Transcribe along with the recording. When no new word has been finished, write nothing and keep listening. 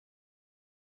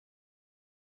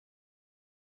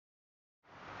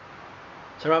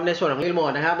สำหรับในส่วนของรีโม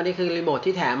ทนะครับอันนี้คือรีโมท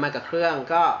ที่แถมมากับเครื่อง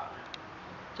ก็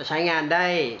จะใช้งานได้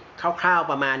คร่าว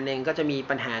ๆประมาณนึงก็จะมี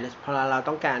ปัญหาพอเรา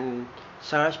ต้องการ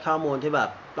search ข้อมูลที่แบบ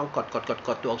ต้องกด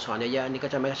ตัวอักษรเยอะๆอันนี้ก็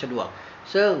จะไม่สะดวก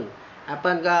ซึ่ง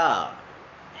Apple ก็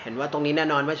เห็นว่าตรงนี้แน่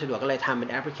นอนไม่สะดวกก็เลยทำเป็น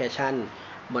แอปพลิเคชัน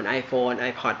บน iPhone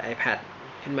iPod iPad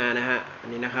ขึ้นมานะฮะอัน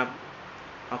นี้นะครับ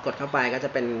พอกดเข้าไปก็จะ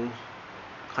เป็น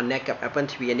Connect กับ Apple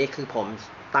TV อันนี้คือผม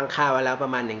ตั้งค่าไว้แล้วปร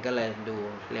ะมาณหนึ่งก็เลยดู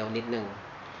เร็วนิดนึง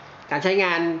การใช้ง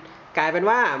านกลายเป็น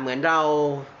ว่าเหมือนเรา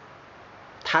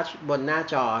ทัชบนหน้า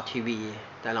จอทีวี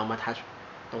แต่เรามาทัช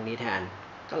ตรงนี้แทน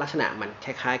ก็ลักษณะมันค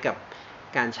ล้ายๆกับ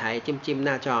การใช้จิ้มห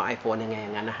น้าจอ iPhone ยังไงอย่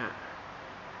างนั้นนะฮะ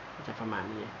จะประมาณ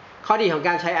นี้ข้อดีของก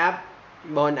ารใช้แอป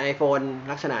บน iPhone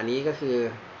ลักษณะนี้ก็คือ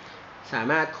สา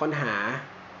มารถค้นหา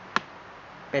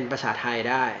เป็นภาษาไทย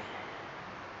ได้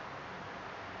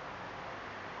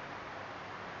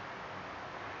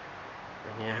อ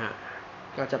ย่างนี้ฮะ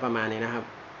ก็จะประมาณนี้นะครับ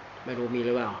ไม่รู้มีห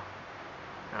รือเปล่า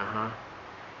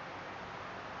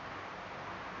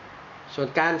ส่วน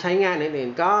การใช้งานอื่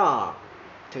นๆก็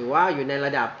ถือว่าอยู่ในร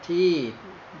ะดับที่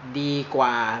ดีกว่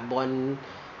าบน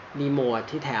รีโมท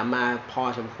ที่แถมมาพอ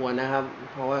สมควรนะครับ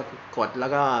เพราะว่ากดแล้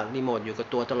วก็รีโมทอยู่กับ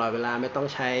ตัวตลอดเวลาไม่ต้อง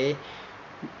ใช้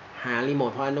หารีโมท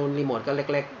เพราะนู่นรีโมทก็เ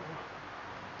ล็ก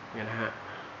ๆนะฮะ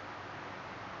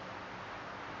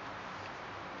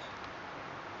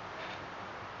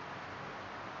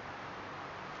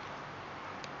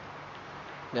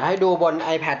เดี๋ยวให้ดูบน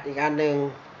iPad อีกอันหนึ่ง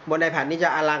บน iPad นี่จะ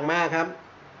อลังมากครับ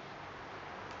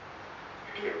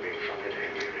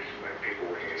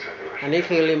อันนี้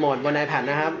คือรีโมทบน iPad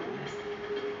นะครับ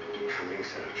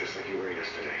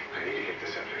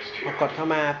พอกดเข้า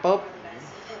มาปุ๊บ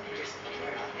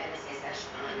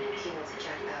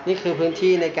นี่คือพื้น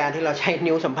ที่ในการที่เราใช้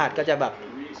นิ้วสัมผัสก็จะแบบ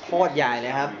โคตรใหญ่เล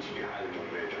ยครับ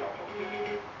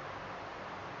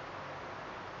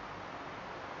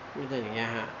นี่จะอย่างเงี้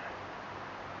ยฮะ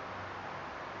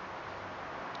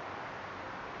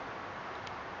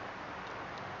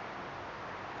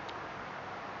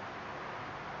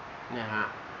เนี่ยฮะ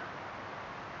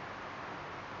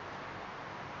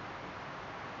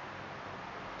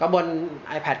ก็บน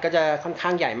iPad ก็จะค่อนข้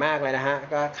างใหญ่มากเลยนะฮะ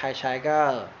ก็ใครใช้ก็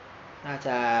น่าจ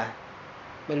ะ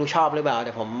ไม่รู้ชอบหรือเปล่าแ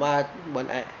ต่ผมว่า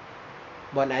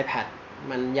บน iPad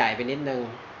มันใหญ่ไปนิดนึง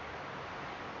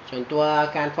ส่วนตัว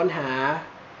การค้นหา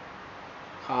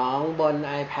ของบน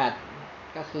iPad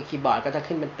ก็คือคีย์บอร์ดก็จะ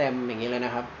ขึ้นเป็นเต็มอย่างนี้เลยน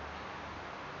ะครับ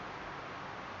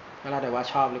ก็แล้วแต่ว่า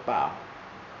ชอบหรือเปล่า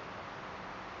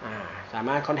สาม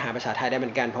ารถค้นหาภาษาไทยได้เหมื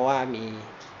อนกันเพราะว่ามี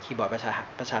คีย์บอร์ด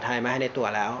ภาษาไทยมาให้ในตัว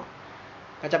แล้ว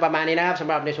ก็จะประมาณนี้นะครับสำ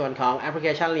หรับในส่วนของแอปพลิเค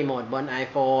ชันรีโมทบน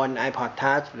iPhone iPod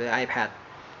Touch หรือ iPad